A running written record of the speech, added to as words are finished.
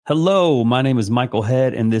Hello, my name is Michael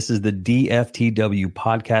Head, and this is the DFTW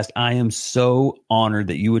podcast. I am so honored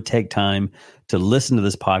that you would take time to listen to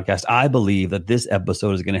this podcast. I believe that this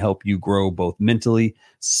episode is going to help you grow both mentally,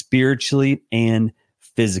 spiritually, and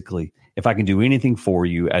physically. If I can do anything for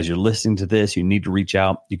you as you're listening to this, you need to reach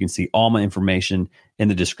out. You can see all my information in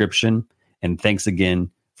the description. And thanks again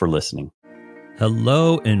for listening.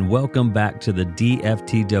 Hello and welcome back to the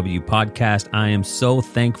DFTW podcast. I am so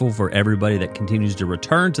thankful for everybody that continues to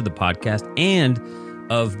return to the podcast, and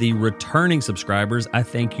of the returning subscribers, I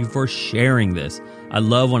thank you for sharing this. I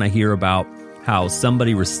love when I hear about how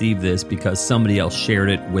somebody received this because somebody else shared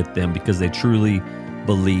it with them because they truly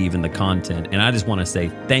believe in the content. And I just want to say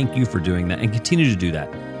thank you for doing that and continue to do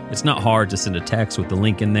that. It's not hard to send a text with the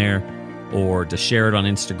link in there or to share it on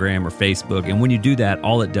Instagram or Facebook. And when you do that,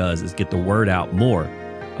 all it does is get the word out more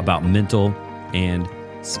about mental and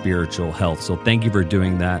spiritual health. So thank you for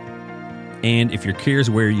doing that. And if you're curious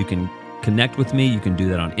where you can connect with me, you can do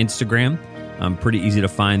that on Instagram. I'm pretty easy to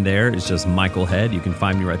find there. It's just Michael Head. You can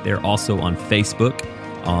find me right there. Also on Facebook,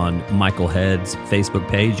 on Michael Head's Facebook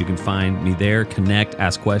page, you can find me there. Connect,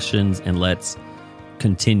 ask questions, and let's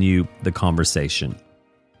continue the conversation.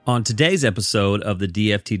 On today's episode of the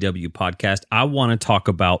DFTW podcast, I want to talk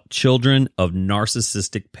about children of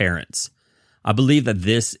narcissistic parents. I believe that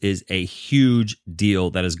this is a huge deal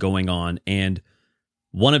that is going on, and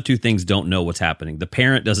one of two things don't know what's happening. The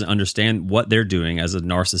parent doesn't understand what they're doing as a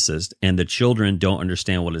narcissist, and the children don't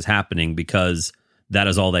understand what is happening because that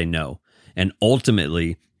is all they know. And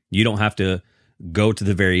ultimately, you don't have to go to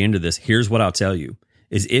the very end of this. Here's what I'll tell you.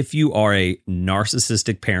 Is if you are a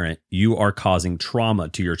narcissistic parent, you are causing trauma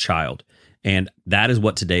to your child. And that is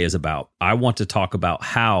what today is about. I want to talk about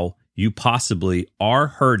how you possibly are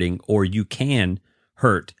hurting or you can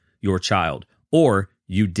hurt your child, or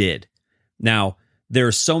you did. Now, there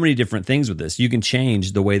are so many different things with this. You can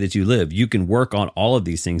change the way that you live. You can work on all of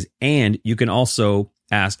these things, and you can also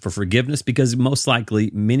ask for forgiveness, because most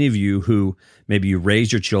likely many of you who maybe you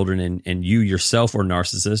raised your children and you yourself are a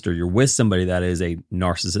narcissist, or you're with somebody that is a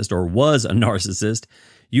narcissist or was a narcissist,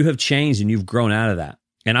 you have changed and you've grown out of that.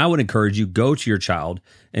 And I would encourage you, go to your child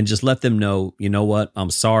and just let them know, you know what,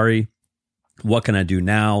 I'm sorry. What can I do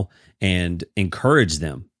now? And encourage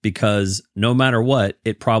them, because no matter what,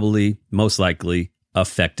 it probably most likely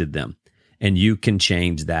affected them. And you can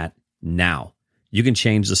change that now. You can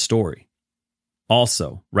change the story.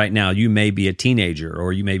 Also, right now, you may be a teenager,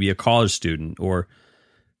 or you may be a college student, or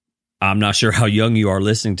I'm not sure how young you are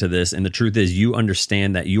listening to this. And the truth is, you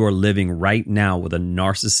understand that you are living right now with a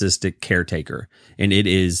narcissistic caretaker, and it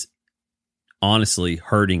is honestly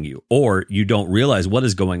hurting you, or you don't realize what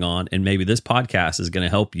is going on. And maybe this podcast is going to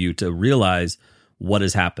help you to realize what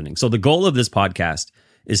is happening. So the goal of this podcast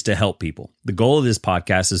is to help people. The goal of this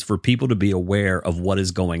podcast is for people to be aware of what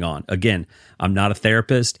is going on. Again, I'm not a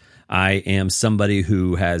therapist. I am somebody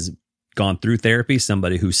who has gone through therapy,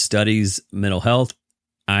 somebody who studies mental health.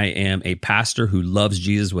 I am a pastor who loves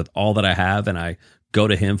Jesus with all that I have, and I go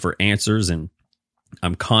to him for answers, and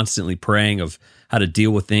I'm constantly praying of how to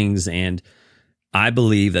deal with things. And I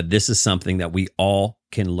believe that this is something that we all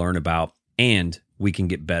can learn about and we can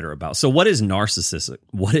get better about. So what is narcissism?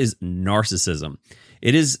 What is narcissism?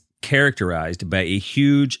 It is characterized by a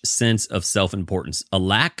huge sense of self-importance, a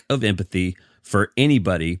lack of empathy for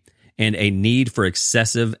anybody, and a need for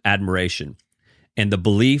excessive admiration, and the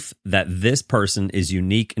belief that this person is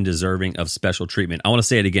unique and deserving of special treatment. I want to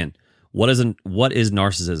say it again. What is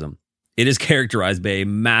narcissism? It is characterized by a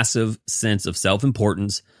massive sense of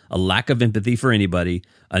self-importance, a lack of empathy for anybody,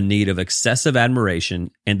 a need of excessive admiration,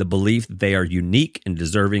 and the belief that they are unique and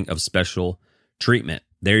deserving of special treatment.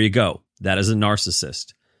 There you go. That is a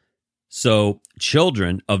narcissist. So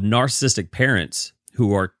children of narcissistic parents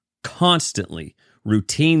who are constantly,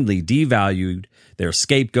 routinely devalued, they're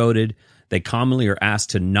scapegoated, they commonly are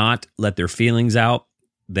asked to not let their feelings out,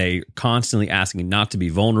 they constantly asking not to be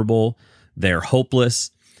vulnerable, they're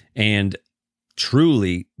hopeless, and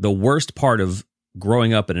truly the worst part of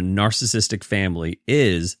growing up in a narcissistic family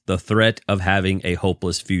is the threat of having a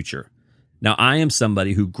hopeless future. Now, I am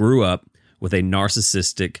somebody who grew up with a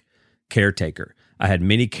narcissistic caretaker. I had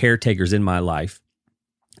many caretakers in my life,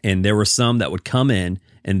 and there were some that would come in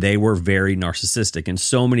and they were very narcissistic, and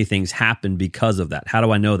so many things happened because of that. How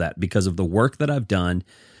do I know that? Because of the work that I've done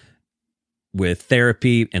with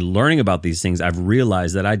therapy and learning about these things, I've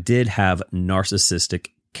realized that I did have narcissistic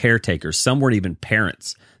caretakers. Some weren't even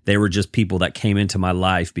parents. They were just people that came into my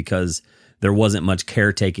life because there wasn't much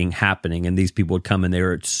caretaking happening, and these people would come and they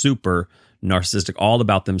were super narcissistic, all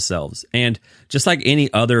about themselves. And just like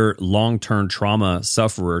any other long-term trauma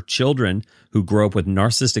sufferer, children who grow up with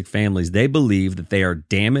narcissistic families, they believe that they are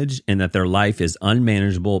damaged and that their life is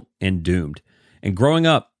unmanageable and doomed. And growing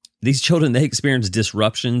up, these children, they experience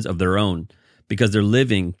disruptions of their own because their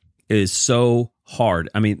living is so hard.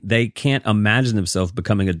 I mean, they can't imagine themselves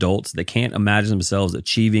becoming adults. They can't imagine themselves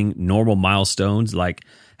achieving normal milestones like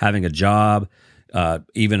having a job,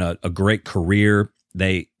 even a great career.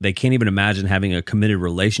 They can't even imagine having a committed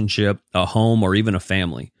relationship, a home, or even a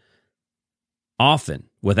family. Often,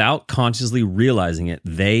 without consciously realizing it,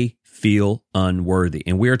 they feel unworthy.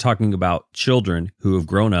 And we are talking about children who have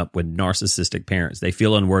grown up with narcissistic parents. They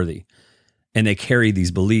feel unworthy. And they carry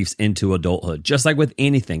these beliefs into adulthood, just like with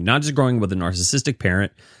anything, not just growing with a narcissistic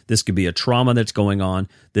parent. This could be a trauma that's going on.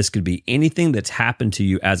 This could be anything that's happened to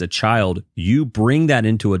you as a child. You bring that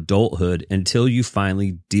into adulthood until you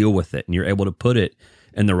finally deal with it and you're able to put it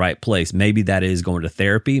in the right place. Maybe that is going to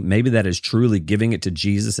therapy. Maybe that is truly giving it to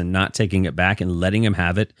Jesus and not taking it back and letting him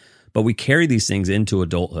have it. But we carry these things into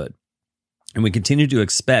adulthood. And we continue to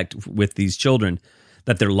expect with these children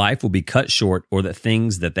that their life will be cut short or that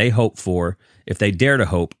things that they hope for, if they dare to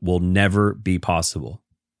hope, will never be possible.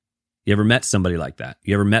 You ever met somebody like that?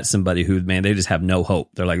 You ever met somebody who, man, they just have no hope?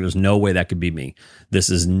 They're like, there's no way that could be me. This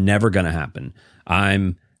is never going to happen.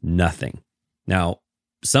 I'm nothing. Now,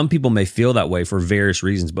 some people may feel that way for various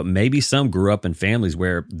reasons, but maybe some grew up in families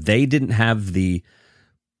where they didn't have the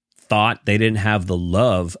thought, they didn't have the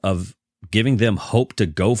love of giving them hope to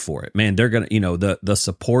go for it. Man, they're going to, the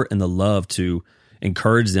support and the love to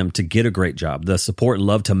encourage them to get a great job, the support and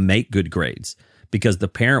love to make good grades, because the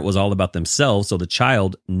parent was all about themselves. So the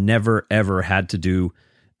child never, ever had to do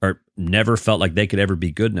or never felt like they could ever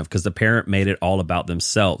be good enough because the parent made it all about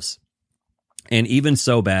themselves. And even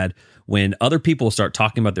so bad, when other people start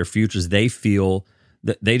talking about their futures, they feel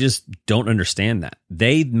that they just don't understand that.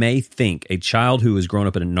 They may think, a child who has grown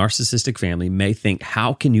up in a narcissistic family may think,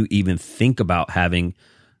 how can you even think about having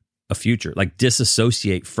a future? Like,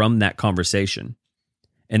 disassociate from that conversation.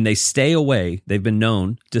 And they stay away. They've been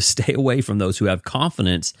known to stay away from those who have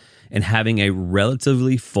confidence in having a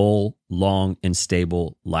relatively full, long, and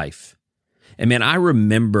stable life. And man, I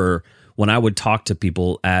remember when I would talk to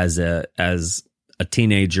people as a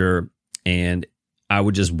teenager, and I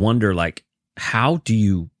would just wonder, like, how do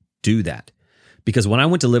you do that? Because when I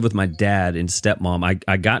went to live with my dad and stepmom,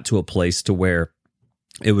 I got to a place to where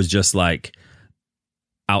it was just like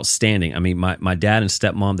outstanding. I mean, my dad and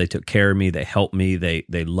stepmom, they took care of me, they helped me, they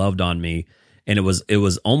loved on me. And it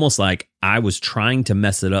was almost like I was trying to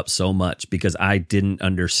mess it up so much because I didn't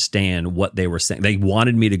understand what they were saying. They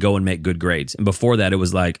wanted me to go and make good grades. And before that, it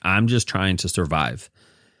was like, I'm just trying to survive.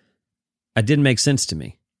 It didn't make sense to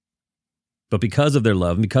me. But because of their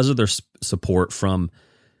love, because of their support from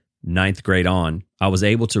 9th grade on, I was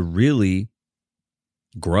able to really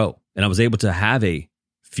grow. And I was able to have a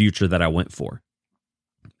future that I went for.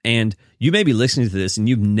 And you may be listening to this and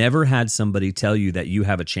you've never had somebody tell you that you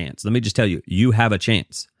have a chance. Let me just tell you, you have a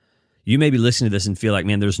chance. You may be listening to this and feel like,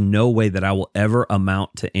 man, there's no way that I will ever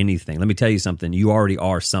amount to anything. Let me tell you something. You already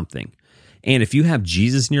are something. And if you have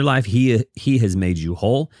Jesus in your life, he has made you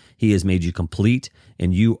whole. He has made you complete,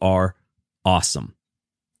 and you are awesome.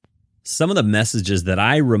 Some of the messages that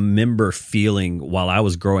I remember feeling while I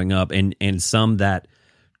was growing up, and some that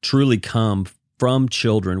truly come from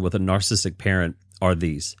children with a narcissistic parent, are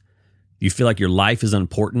these. You feel like your life is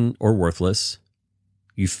unimportant or worthless.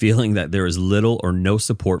 You feeling that there is little or no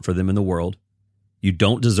support for them in the world. You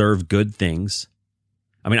don't deserve good things.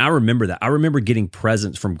 I mean, I remember that. I remember getting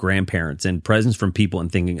presents from grandparents and presents from people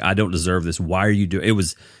and thinking, I don't deserve this. Why are you doing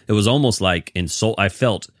it? It was almost like insult. I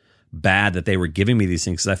felt bad that they were giving me these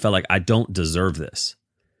things because I felt like I don't deserve this.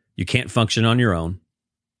 You can't function on your own.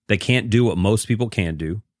 They can't do what most people can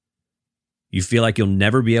do. You feel like you'll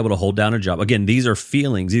never be able to hold down a job. Again, these are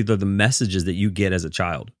feelings. These are the messages that you get as a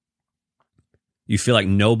child. You feel like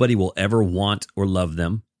nobody will ever want or love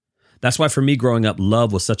them. That's why for me growing up,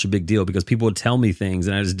 love was such a big deal because people would tell me things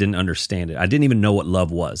and I just didn't understand it. I didn't even know what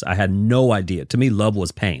love was. I had no idea. To me, love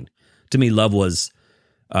was pain. To me, love was,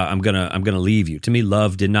 I'm gonna leave you. To me,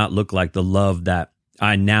 love did not look like the love that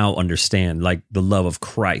I now understand, like the love of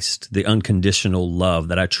Christ, the unconditional love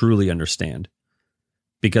that I truly understand.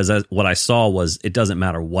 Because what I saw was, it doesn't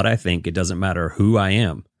matter what I think, it doesn't matter who I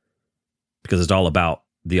am, because it's all about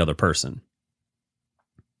the other person.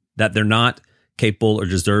 That they're not capable or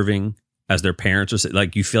deserving as their parents, or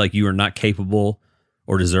like you feel like you are not capable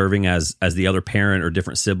or deserving as the other parent or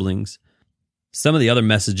different siblings. Some of the other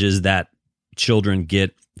messages that children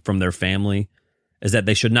get from their family is that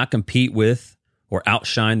they should not compete with or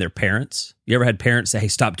outshine their parents? You ever had parents say, hey,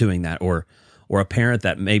 stop doing that? Or a parent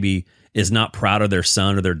that maybe is not proud of their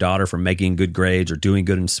son or their daughter for making good grades or doing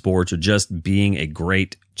good in sports or just being a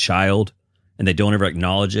great child, and they don't ever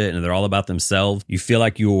acknowledge it and they're all about themselves. You feel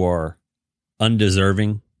like you are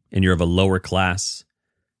undeserving and you're of a lower class.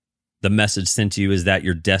 The message sent to you is that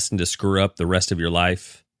you're destined to screw up the rest of your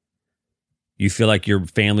life. You feel like your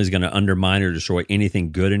family is going to undermine or destroy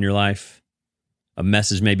anything good in your life. A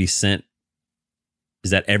message may be sent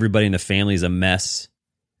is that everybody in the family is a mess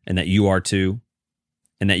and that you are too,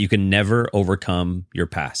 and that you can never overcome your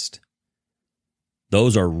past.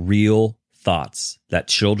 Those are real thoughts that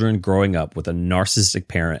children growing up with a narcissistic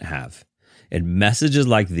parent have. And messages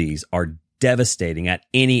like these are devastating at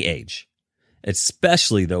any age,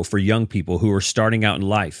 especially though for young people who are starting out in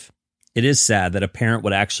life. It is sad that a parent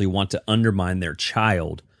would actually want to undermine their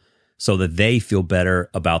child so that they feel better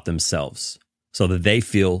about themselves, so that they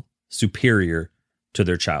feel superior to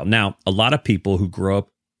their child. Now, a lot of people who grow up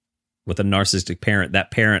with a narcissistic parent, that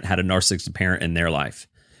parent had a narcissistic parent in their life,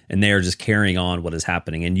 and they are just carrying on what is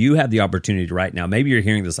happening. And you have the opportunity to right now, maybe you're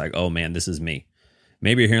hearing this like, oh man, this is me.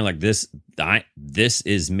 Maybe you're hearing like this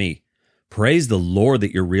is me. Praise the Lord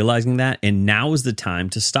that you're realizing that. And now is the time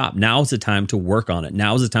to stop. Now is the time to work on it.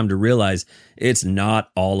 Now is the time to realize it's not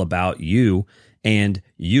all about you, and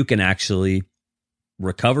you can actually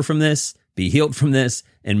recover from this, be healed from this,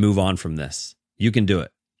 and move on from this. You can do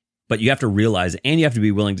it. But you have to realize it, and you have to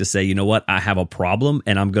be willing to say, you know what, I have a problem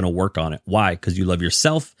and I'm going to work on it. Why? Because you love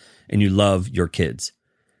yourself and you love your kids.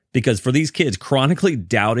 Because for these kids, chronically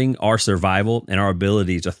doubting our survival and our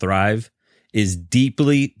ability to thrive is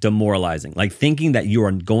deeply demoralizing. Like thinking that you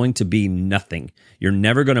are going to be nothing. You're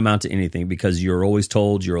never going to amount to anything because you're always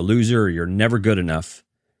told you're a loser or you're never good enough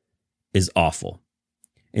is awful.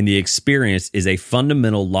 And the experience is a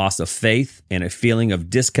fundamental loss of faith and a feeling of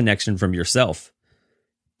disconnection from yourself.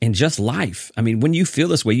 And just life. I mean, when you feel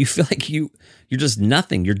this way, you feel like you're just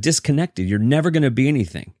nothing. You're disconnected. You're never going to be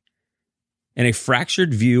anything. And a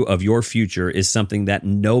fractured view of your future is something that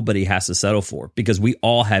nobody has to settle for because we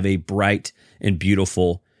all have a bright and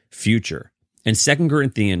beautiful future. In 2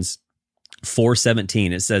 Corinthians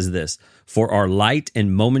 4:17, it says this, "For our light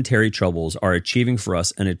and momentary troubles are achieving for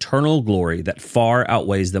us an eternal glory that far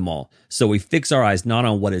outweighs them all. So we fix our eyes not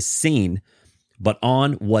on what is seen, but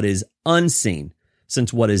on what is unseen.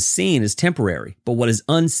 Since what is seen is temporary, but what is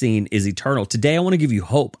unseen is eternal." Today, I want to give you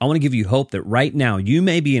hope. I want to give you hope that right now you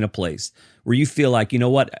may be in a place where you feel like, you know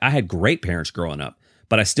what, I had great parents growing up,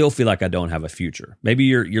 but I still feel like I don't have a future. Maybe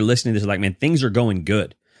you're listening to this like, man, things are going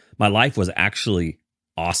good. My life was actually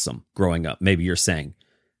awesome growing up. Maybe you're saying,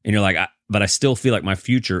 and you're like, but I still feel like my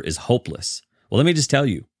future is hopeless. Well, let me just tell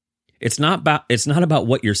you, it's not about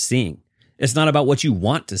what you're seeing. It's not about what you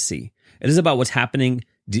want to see. It is about what's happening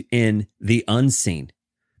in the unseen,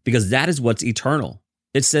 because that is what's eternal.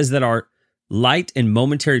 It says that our light and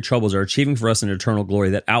momentary troubles are achieving for us an eternal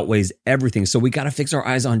glory that outweighs everything. So we got to fix our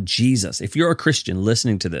eyes on Jesus. If you're a Christian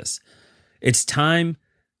listening to this, it's time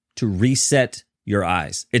to reset your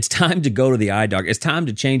eyes. It's time to go to the eye doctor. It's time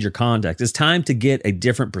to change your contacts. It's time to get a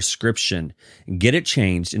different prescription, get it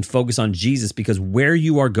changed, and focus on Jesus, because where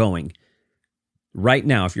you are going right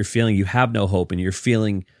now, if you're feeling you have no hope and you're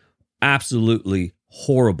feeling absolutely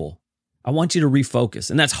horrible, I want you to refocus.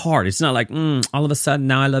 And that's hard. It's not like, all of a sudden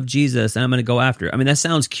now I love Jesus and I'm going to go after it. I mean, that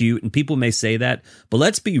sounds cute and people may say that, but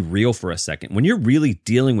let's be real for a second. When you're really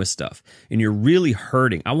dealing with stuff and you're really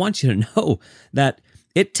hurting, I want you to know that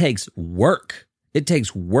it takes work. It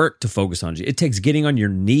takes work to focus on you. It takes getting on your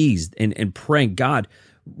knees and praying, God,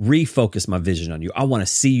 refocus my vision on you. I want to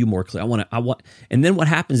see you more clearly. And then what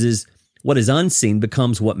happens is what is unseen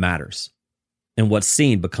becomes what matters, and what's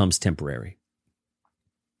seen becomes temporary.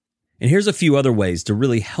 And here's a few other ways to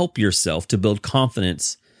really help yourself to build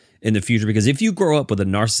confidence in the future. Because if you grow up with a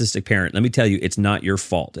narcissistic parent, let me tell you, it's not your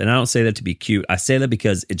fault. And I don't say that to be cute. I say that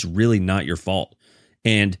because it's really not your fault.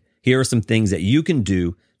 And here are some things that you can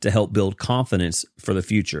do to help build confidence for the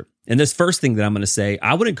future. And this first thing that I'm going to say,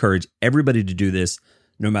 I would encourage everybody to do this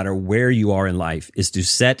no matter where you are in life, is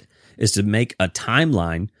to make a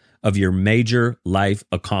timeline of your major life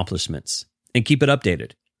accomplishments and keep it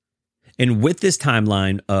updated. And with this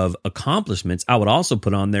timeline of accomplishments, I would also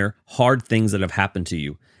put on there hard things that have happened to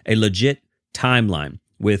you. A legit timeline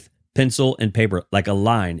with pencil and paper, like a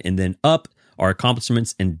line, and then up are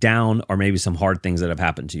accomplishments and down are maybe some hard things that have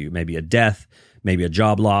happened to you. Maybe a death, maybe a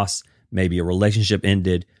job loss, maybe a relationship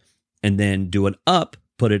ended, and then do an up,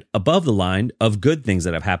 put it above the line of good things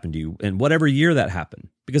that have happened to you in whatever year that happened.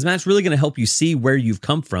 Because that's really going to help you see where you've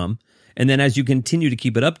come from. And then as you continue to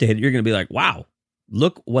keep it updated, you're going to be like, wow,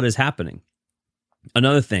 look what is happening.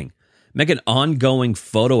 Another thing, Make an ongoing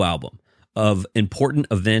photo album of important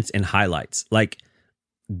events and highlights. Like,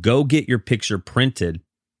 go get your picture printed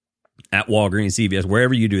at Walgreens, CVS,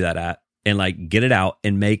 wherever you do that at, and like get it out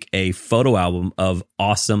and make a photo album of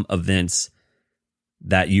awesome events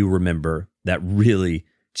that you remember that really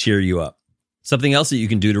cheer you up. Something else that you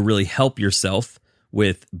can do to really help yourself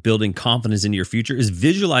with building confidence in your future is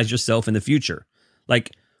visualize yourself in the future.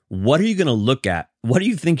 Like, what are you going to look at? What do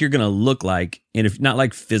you think you're going to look like? And if not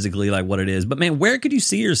like physically, like what it is, but man, where could you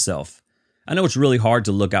see yourself? I know it's really hard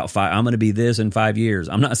to look out I'm going to be this in 5 years.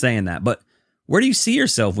 I'm not saying that, but where do you see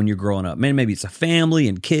yourself when you're growing up? Man, maybe it's a family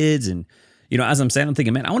and kids. And, you know, as I'm saying, I'm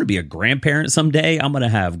thinking, man, I want to be a grandparent someday. I'm going to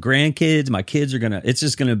have grandkids. My kids are it's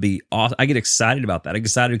just going to be awesome. I get excited about that. I get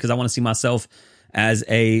excited because I want to see myself as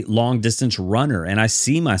a long distance runner. And I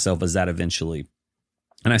see myself as that eventually.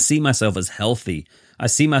 And I see myself as healthy. I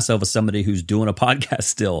see myself as somebody who's doing a podcast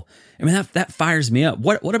still. I mean, that fires me up.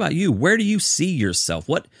 What about you? Where do you see yourself?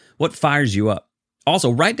 What fires you up? Also,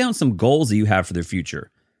 write down some goals that you have for the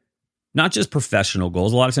future. Not just professional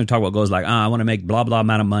goals. A lot of times we talk about goals like, I want to make blah, blah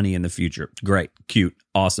amount of money in the future. Great, cute,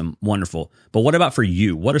 awesome, wonderful. But what about for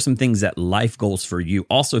you? What are some things that life goals for you?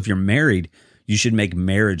 Also, if you're married, you should make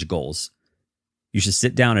marriage goals. You should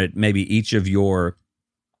sit down at maybe each of your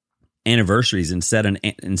anniversaries and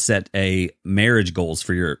set a marriage goals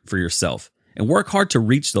for yourself and work hard to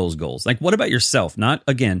reach those goals. Like, what about yourself? Not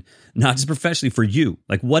just professionally, for you.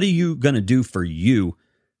 Like, what are you going to do for you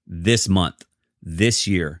this month, this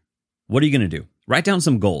year? What are you going to do? Write down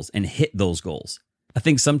some goals and hit those goals. I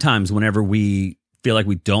think sometimes whenever we feel like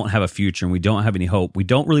we don't have a future and we don't have any hope, we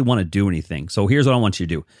don't really want to do anything. So here's what I want you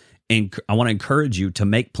to do. And I want to encourage you to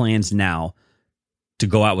make plans now to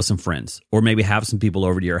go out with some friends, or maybe have some people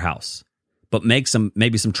over to your house, but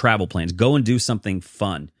maybe some travel plans. Go and do something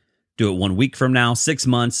fun. Do it 1 week from now, 6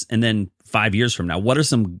 months, and then 5 years from now. What are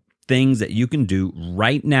some things that you can do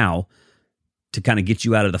right now to kind of get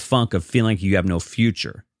you out of the funk of feeling like you have no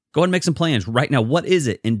future? Go ahead and make some plans right now. What is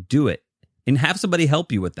it? And do it. And have somebody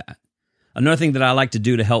help you with that. Another thing that I like to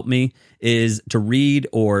do to help me is to read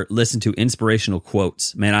or listen to inspirational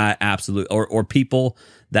quotes. Man, I absolutely, or people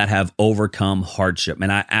that have overcome hardship. Man,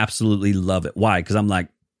 I absolutely love it. Why? Because I'm like,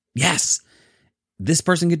 yes, this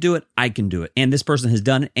person could do it. I can do it. And this person has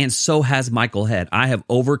done it. And so has Michael Head. I have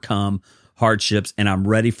overcome hardships and I'm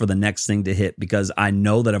ready for the next thing to hit because I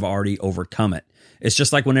know that I've already overcome it. It's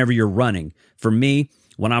just like whenever you're running. For me,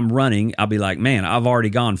 when I'm running, I'll be like, man, I've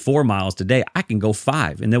already gone 4 miles today. I can go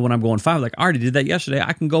 5. And then when I'm going 5, like I already did that yesterday,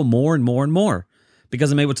 I can go more and more and more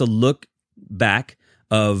because I'm able to look back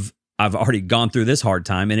of I've already gone through this hard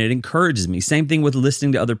time and it encourages me. Same thing with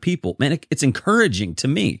listening to other people. Man, it's encouraging to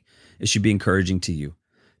me. It should be encouraging to you.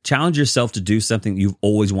 Challenge yourself to do something you've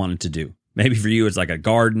always wanted to do. Maybe for you, it's like a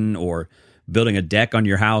garden or building a deck on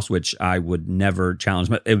your house, which I would never challenge.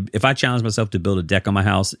 If I challenged myself to build a deck on my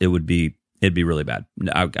house, it'd be really bad.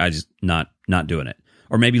 I just not doing it.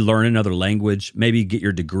 Or maybe learn another language, maybe get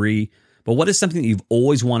your degree. But what is something that you've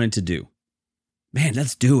always wanted to do? Man,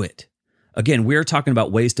 let's do it. Again, we're talking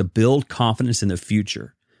about ways to build confidence in the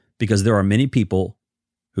future because there are many people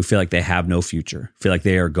who feel like they have no future, feel like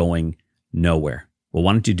they are going nowhere. Well,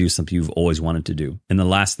 why don't you do something you've always wanted to do? And the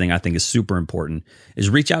last thing I think is super important is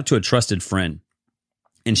reach out to a trusted friend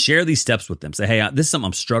and share these steps with them. Say, hey, this is something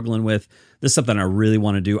I'm struggling with. This is something I really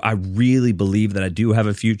want to do. I really believe that I do have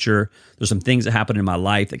a future. There's some things that happened in my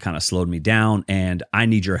life that kind of slowed me down and I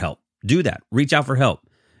need your help. Do that. Reach out for help.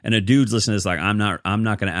 And a dude's listening to this like, I'm not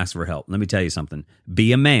going to ask for help. Let me tell you something.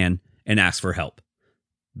 Be a man and ask for help.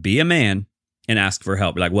 Be a man and ask for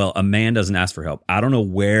help. Like, well, a man doesn't ask for help. I don't know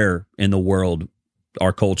where in the world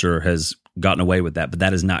our culture has gotten away with that, but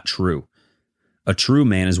that is not true. A true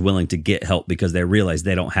man is willing to get help because they realize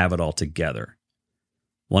they don't have it all together.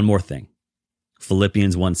 One more thing.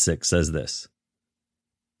 Philippians 1:6 says this.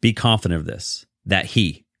 Be confident of this, that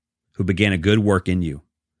he who began a good work in you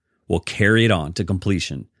will carry it on to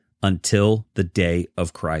completion until the day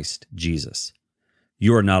of Christ Jesus.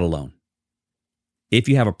 You are not alone. If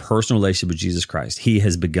you have a personal relationship with Jesus Christ, he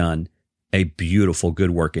has begun a beautiful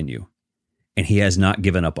good work in you, and he has not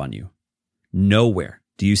given up on you. Nowhere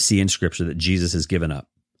do you see in Scripture that Jesus has given up.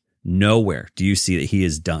 Nowhere do you see that he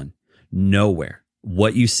is done. Nowhere.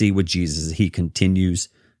 What you see with Jesus is he continues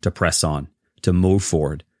to press on, to move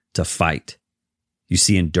forward, to fight. You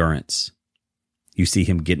see endurance. You see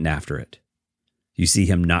him getting after it. You see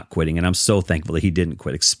him not quitting. And I'm so thankful that he didn't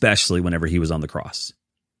quit, especially whenever he was on the cross.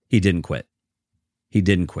 He didn't quit. He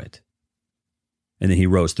didn't quit. And then he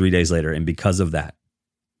rose 3 days later. And because of that,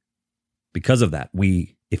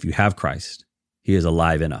 if you have Christ, he is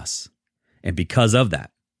alive in us. And because of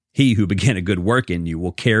that, He who began a good work in you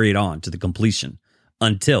will carry it on to the completion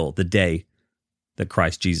until the day that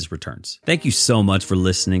Christ Jesus returns. Thank you so much for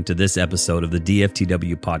listening to this episode of the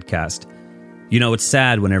DFTW podcast. You know, it's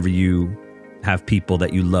sad whenever you have people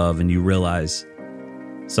that you love and you realize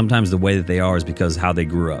sometimes the way that they are is because of how they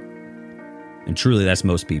grew up. And truly, that's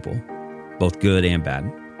most people, both good and bad.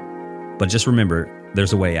 But just remember,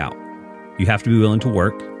 there's a way out. You have to be willing to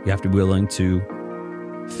work. You have to be willing to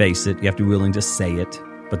face it. You have to be willing to say it.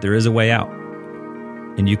 But there is a way out.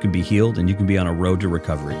 And you can be healed and you can be on a road to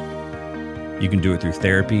recovery. You can do it through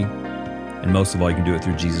therapy. And most of all, you can do it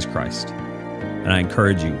through Jesus Christ. And I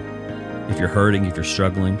encourage you, if you're hurting, if you're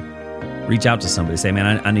struggling, reach out to somebody. Say,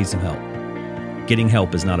 man, I need some help. Getting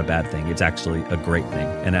help is not a bad thing. It's actually a great thing.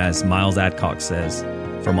 And as Miles Adcock says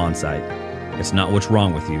from Onsite, it's not what's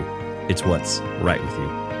wrong with you, it's what's right with you.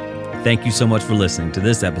 Thank you so much for listening to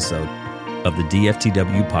this episode of the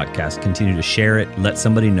DFTW podcast. Continue to share it, let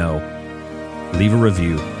somebody know, leave a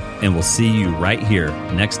review, and we'll see you right here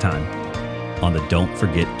next time on the Don't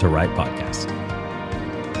Forget to Write podcast.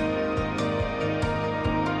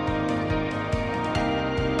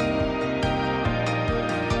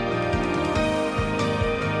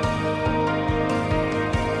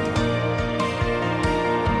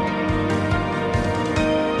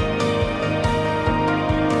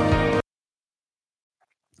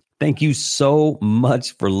 Thank you so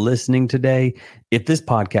much for listening today. If this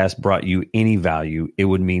podcast brought you any value, it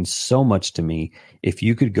would mean so much to me if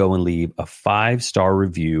you could go and leave a 5-star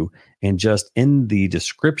review and just in the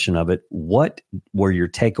description of it, what were your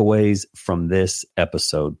takeaways from this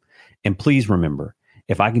episode? And please remember,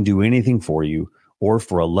 if I can do anything for you or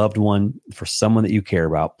for a loved one, for someone that you care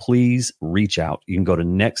about, please reach out. You can go to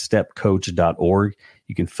nextstepcoach.org.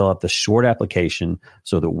 You can fill out the short application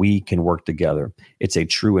so that we can work together. It's a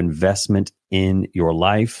true investment in your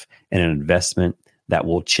life and an investment that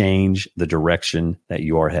will change the direction that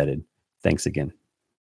you are headed. Thanks again.